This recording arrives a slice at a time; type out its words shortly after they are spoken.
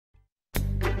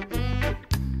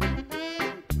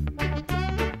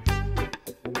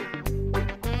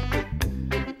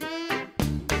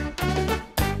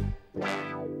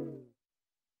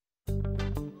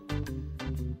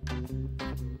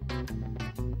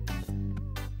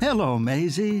Hello,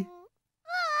 Maisy.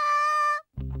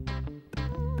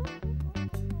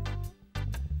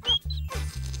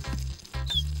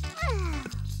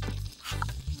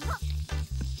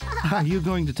 Are you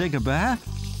going to take a bath?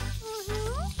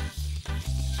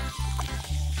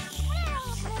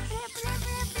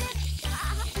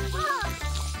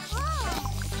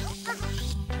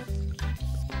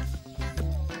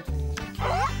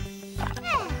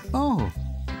 Oh,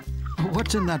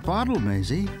 what's in that bottle,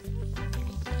 Maisy?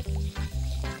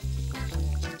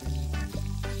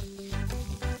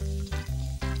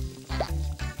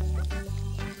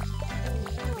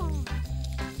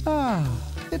 Ah,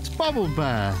 it's bubble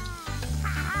bath.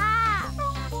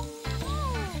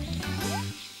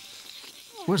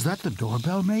 Was that the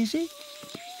doorbell, Maisy?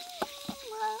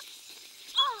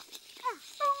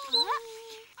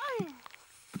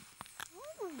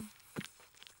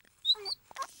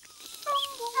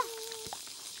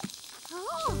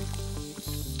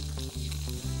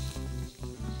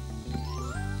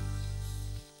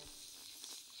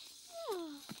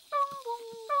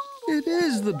 It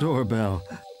is the doorbell.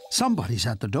 Somebody's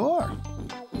at the door.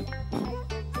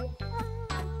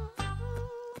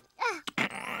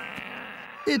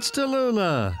 It's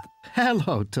Tallulah.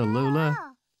 Hello, Tallulah.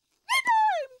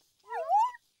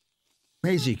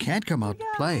 Maisy can't come out to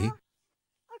play.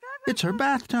 It's her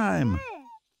bath time.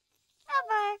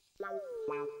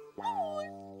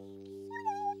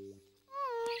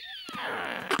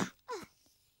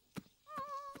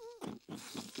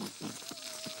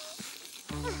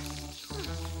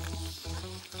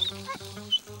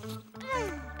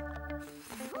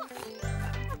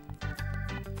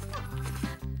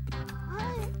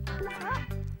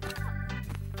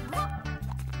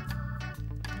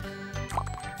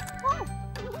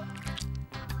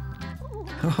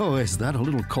 Oh, is that a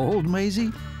little cold,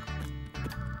 Maisy?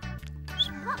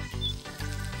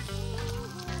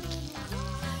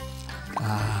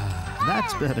 Ah,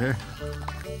 that's better.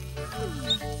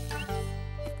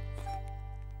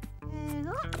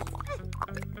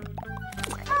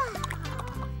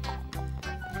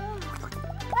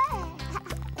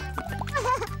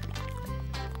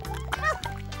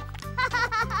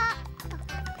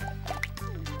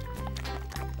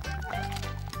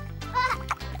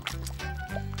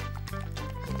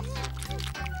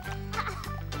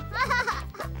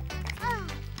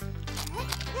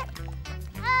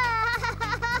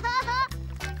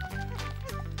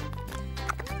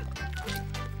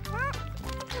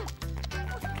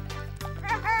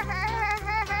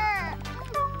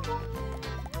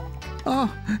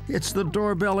 Oh, it's the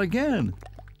doorbell again.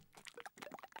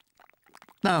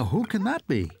 Now, who can that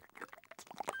be?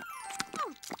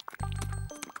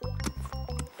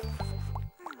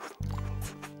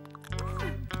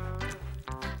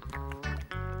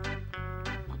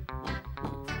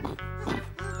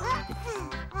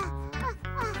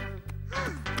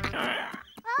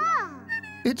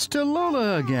 It's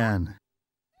Tallulah again.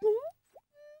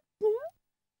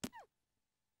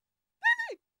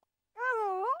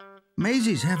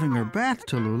 Maisy's having her bath,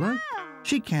 Tallulah.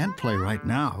 She can't play right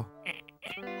now.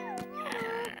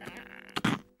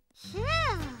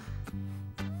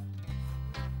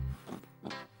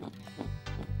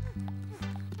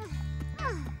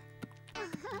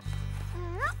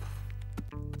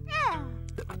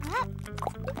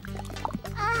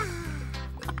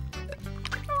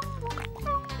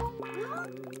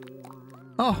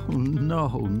 Oh, no,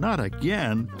 not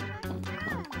again.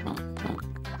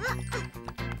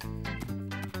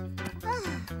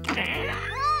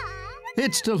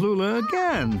 It's Tallulah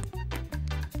again.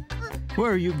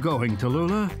 Where are you going,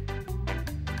 Tallulah?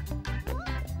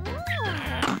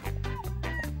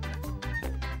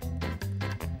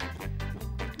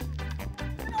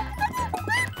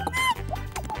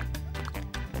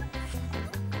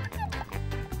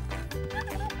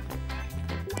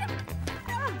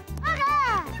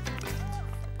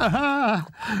 Aha!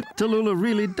 Tallulah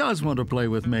really does want to play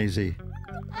with Maisy.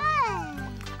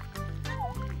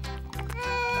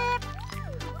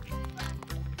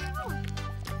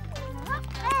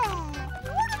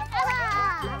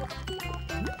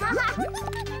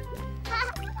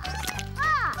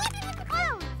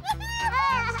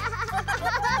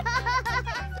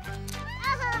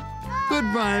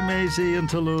 Goodbye, Maisy and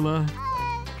Tallulah.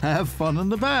 Have fun in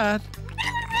the bath.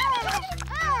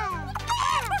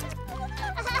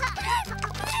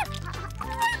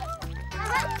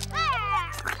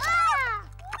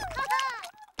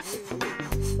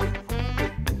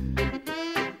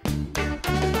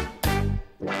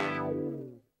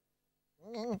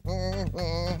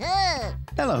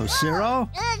 Hello, Cyril.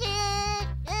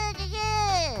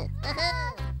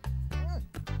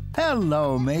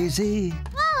 Hello, Maisy.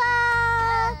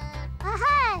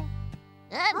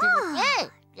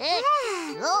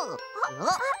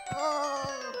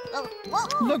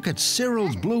 Look at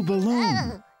Cyril's blue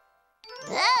balloon.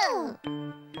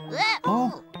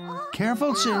 Oh,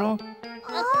 careful, Cyril.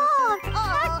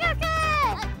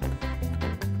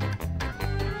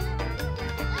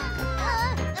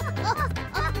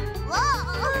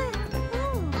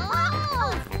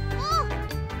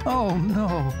 Oh,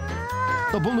 no.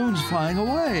 The balloon's flying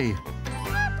away.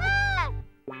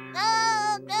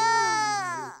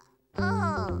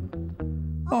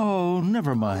 Oh,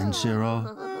 never mind,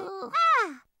 Cyril.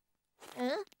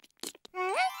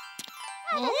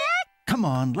 Come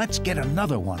on, let's get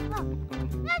another one.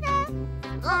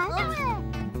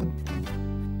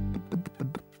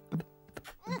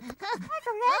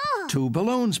 Two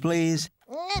balloons, please.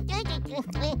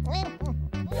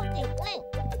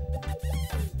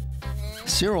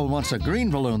 Cyril wants a green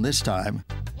balloon this time.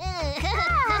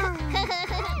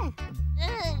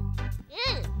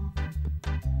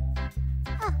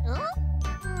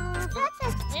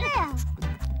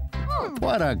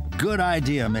 What a good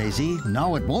idea, Maisy.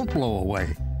 Now it won't blow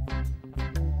away.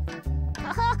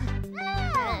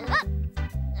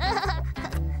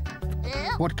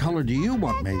 What color do you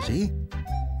want, Maisy?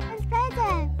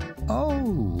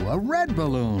 Oh, a red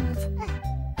balloon.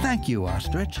 Thank you,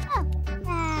 Ostrich.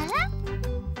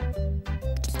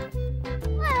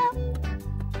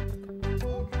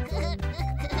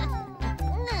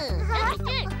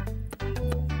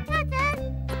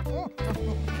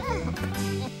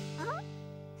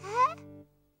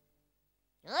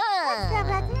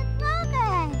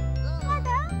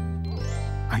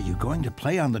 Are you going to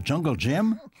play on the jungle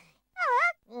gym?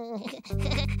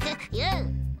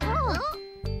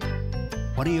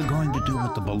 What are you going to do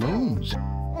with the balloons?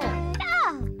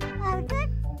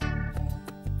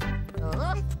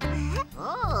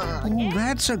 Oh,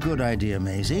 that's a good idea,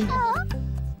 Maisy.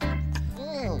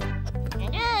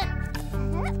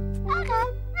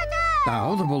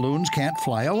 Now the balloons can't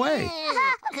fly away.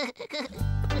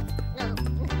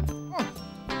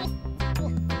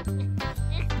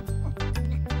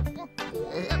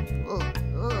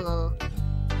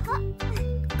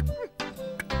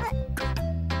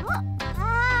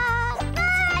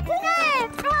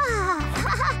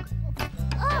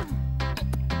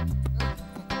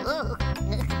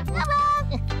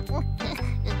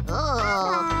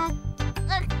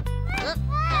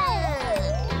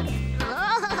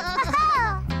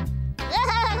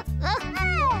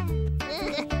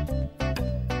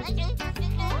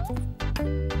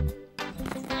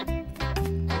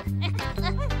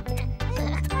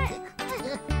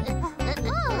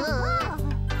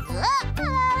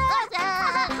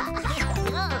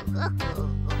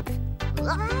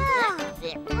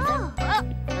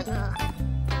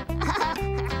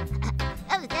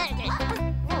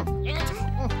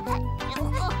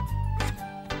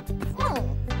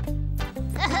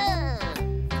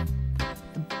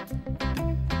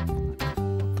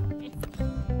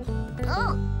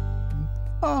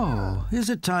 Oh, is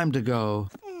it time to go?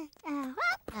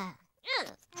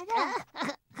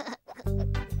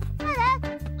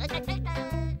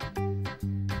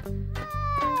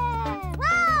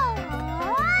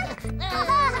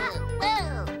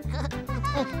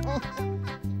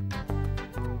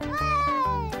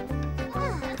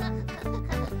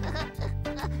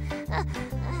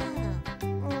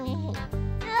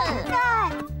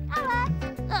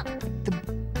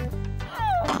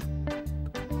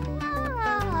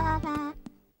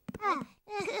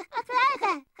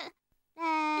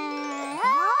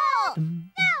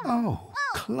 Oh,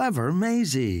 clever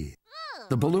Maisy.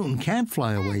 The balloon can't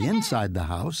fly away inside the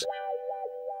house.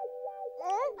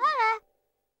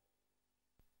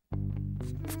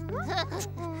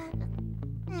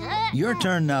 Your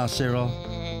turn now, Cyril.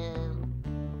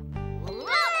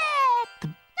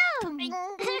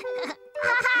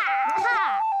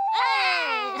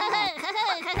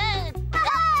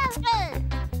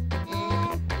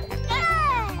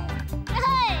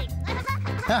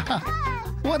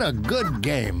 What a good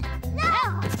game.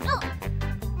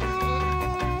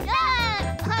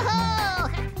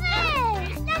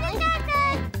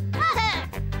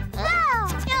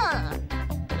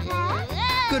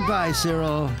 Goodbye,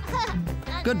 Cyril.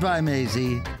 Goodbye,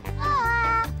 Maisy.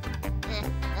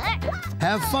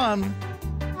 Have fun.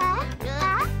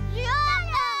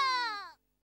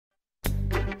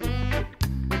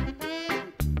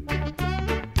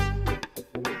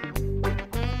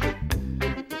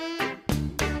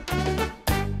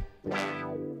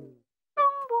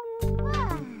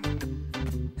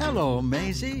 Hello,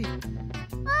 Maisy.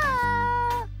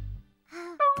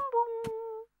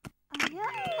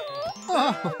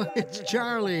 Oh, it's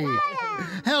Charley.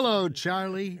 Hello,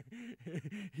 Charley.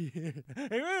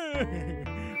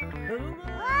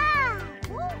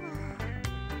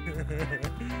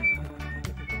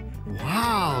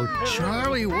 Wow,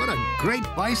 Charley, what a great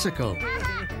bicycle.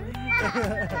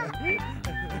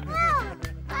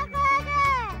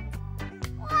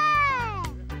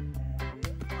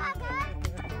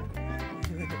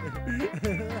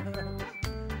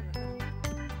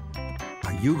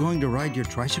 Are you going to ride your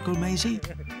tricycle, Maisy?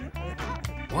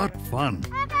 What fun.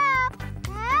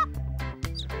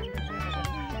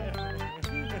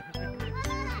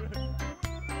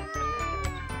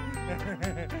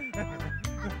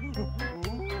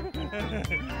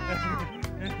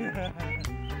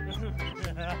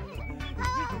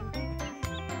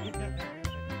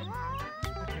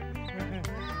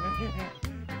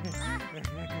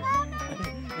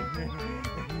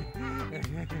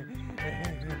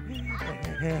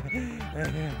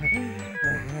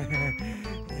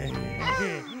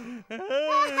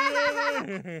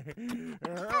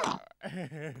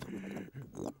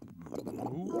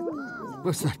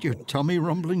 Was that your tummy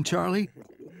rumbling, Charley?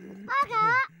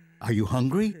 Are you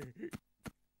hungry?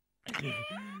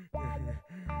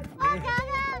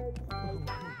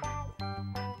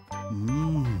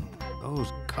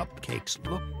 Those cupcakes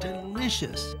look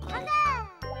delicious.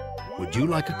 Would you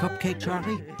like a cupcake,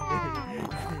 Charley?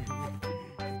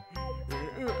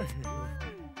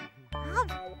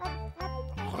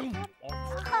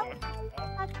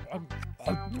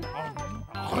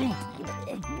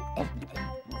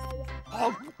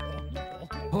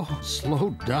 Oh, slow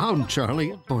down,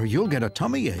 Charley, or you'll get a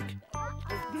tummy ache.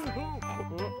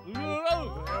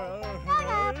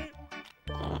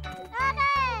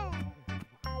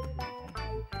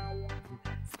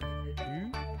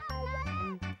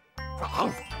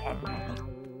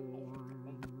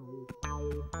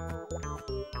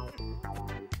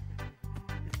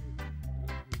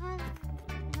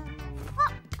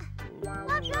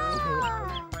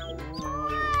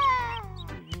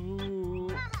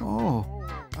 Oh,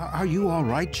 are you all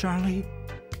right, Charley?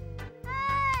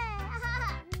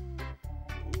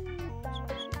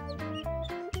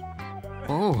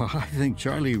 Oh, I think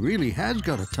Charley really has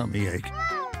got a tummy ache.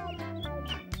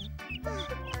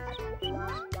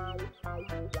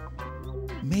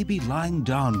 Maybe lying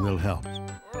down will help.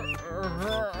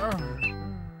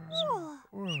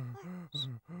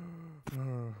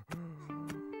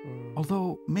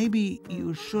 Although, maybe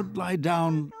you should lie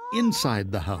down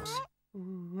inside the house.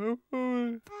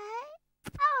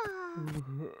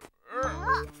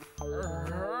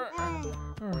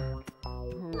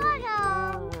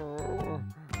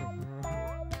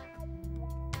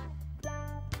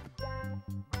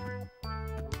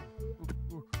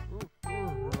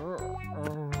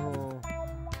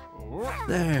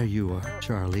 There you are,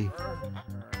 Charley.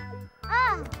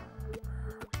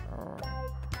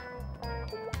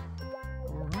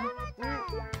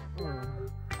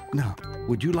 Now,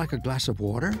 would you like a glass of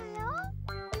water?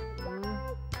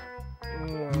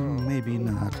 Maybe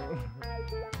not.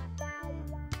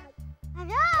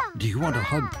 Do you want to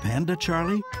hug Panda,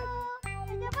 Charley?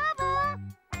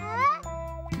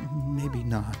 Maybe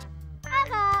not.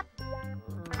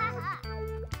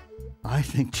 I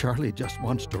think Charley just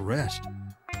wants to rest.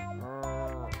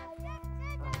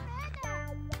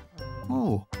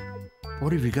 Oh,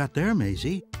 what have you got there,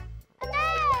 Maisy?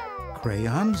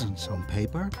 Crayons and some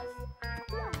paper.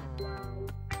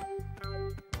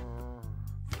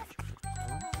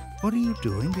 What are you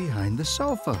doing behind the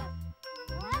sofa?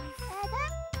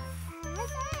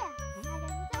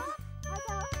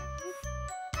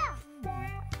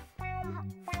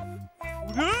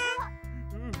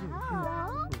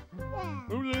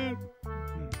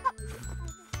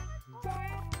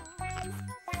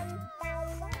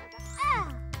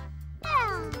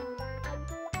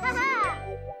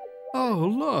 Oh,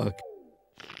 look.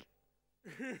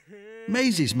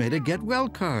 Maisy's made a get well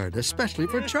card, especially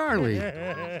for Charley.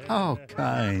 How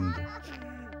kind.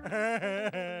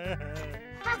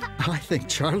 I think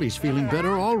Charley's feeling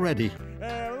better already.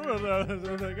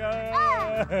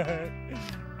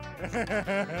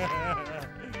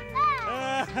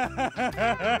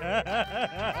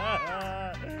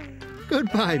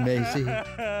 Goodbye, Maisy.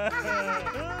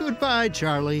 Goodbye,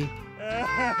 Charley.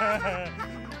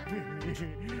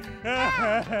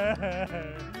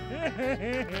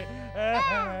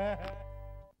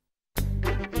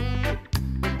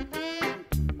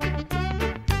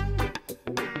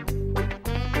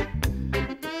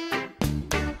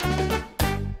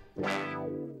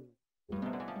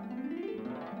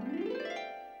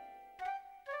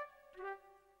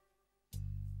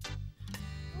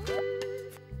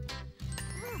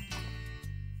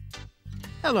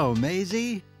 Hello,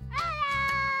 Maisy.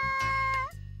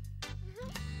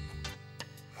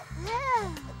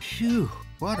 Phew,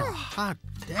 what a hot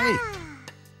day.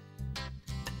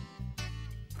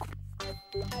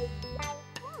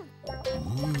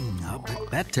 I'll bet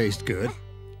that tastes good.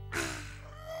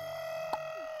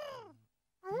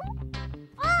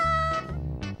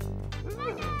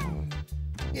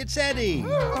 It's Eddie.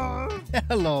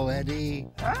 Hello, Eddie.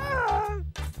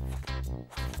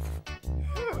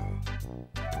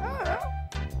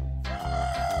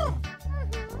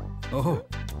 Oh,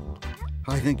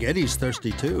 I think Eddie's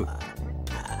thirsty too.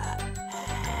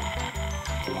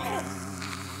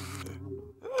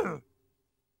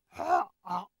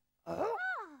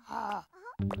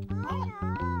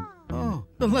 Oh,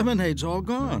 the lemonade's all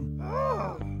gone.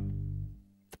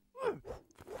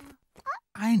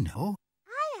 I know.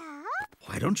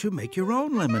 Why don't you make your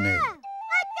own lemonade?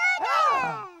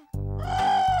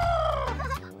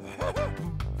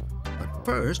 But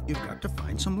first, you've got to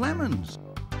find some lemons.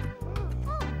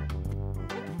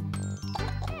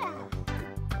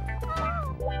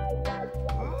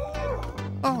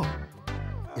 Oh,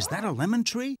 is that a lemon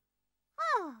tree?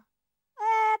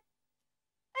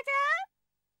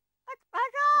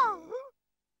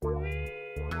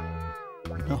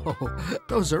 No,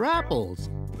 those are apples.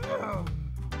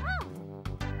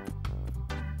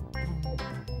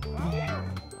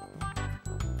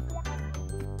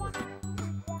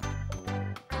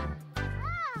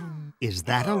 Is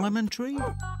that a lemon tree?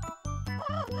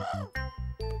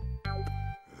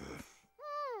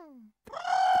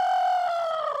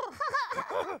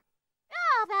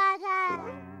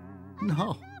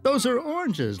 No, those are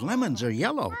oranges. Lemons are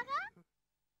yellow.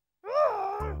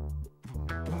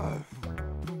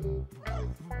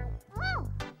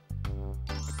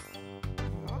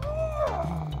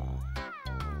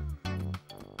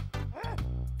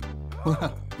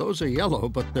 Well, those are yellow,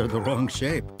 but they're the wrong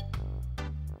shape.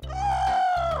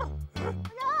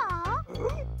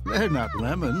 They're not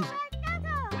lemons.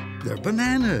 They're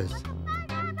bananas.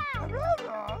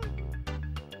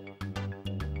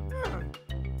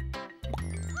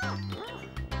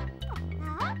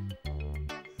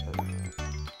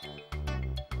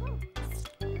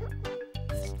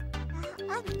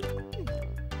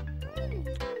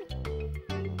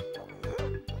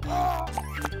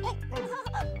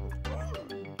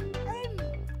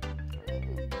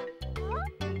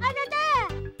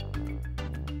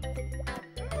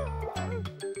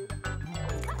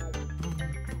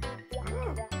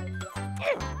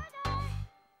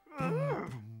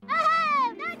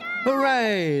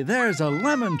 Hooray! There's a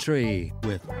lemon tree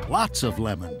with lots of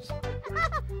lemons.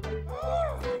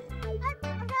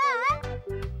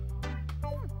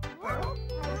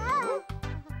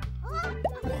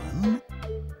 1,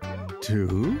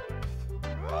 2,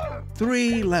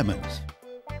 3 lemons.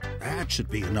 That should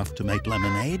be enough to make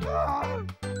lemonade.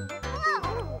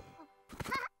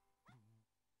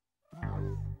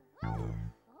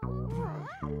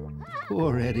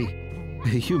 Poor Eddie.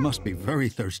 You must be very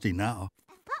thirsty now.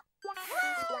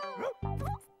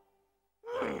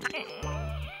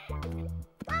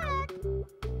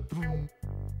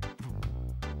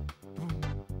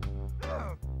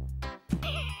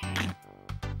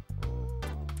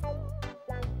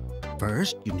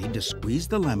 First, you need to squeeze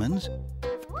the lemons.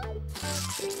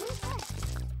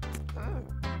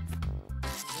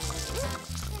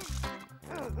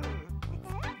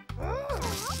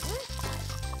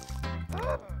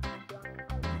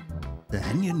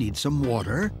 Then you need some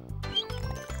water.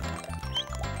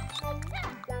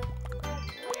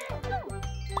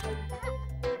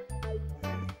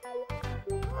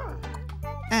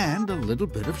 And a little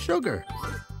bit of sugar.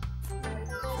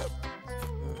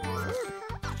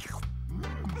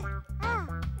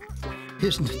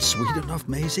 Isn't it sweet enough,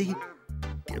 Maisy?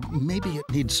 Maybe it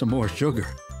needs some more sugar.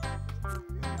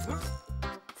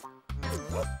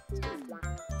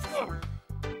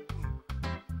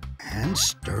 And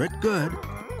stir it good.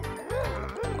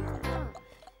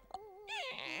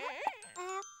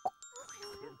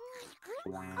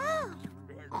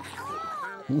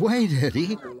 Wait,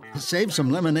 Eddie. Save some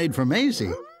lemonade for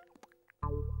Maisy.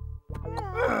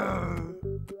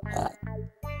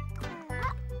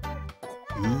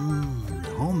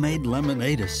 Homemade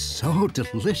lemonade is so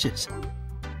delicious.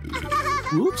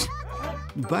 Oops.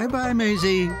 Bye-bye,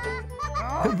 Maisy.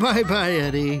 Bye-bye,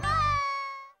 Eddie.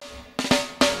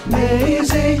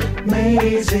 Maisy,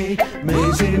 Maisy,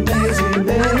 Maisy, Maisy,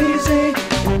 Maisy.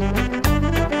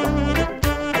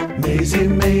 Maisy,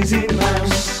 Maisy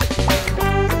Mouse.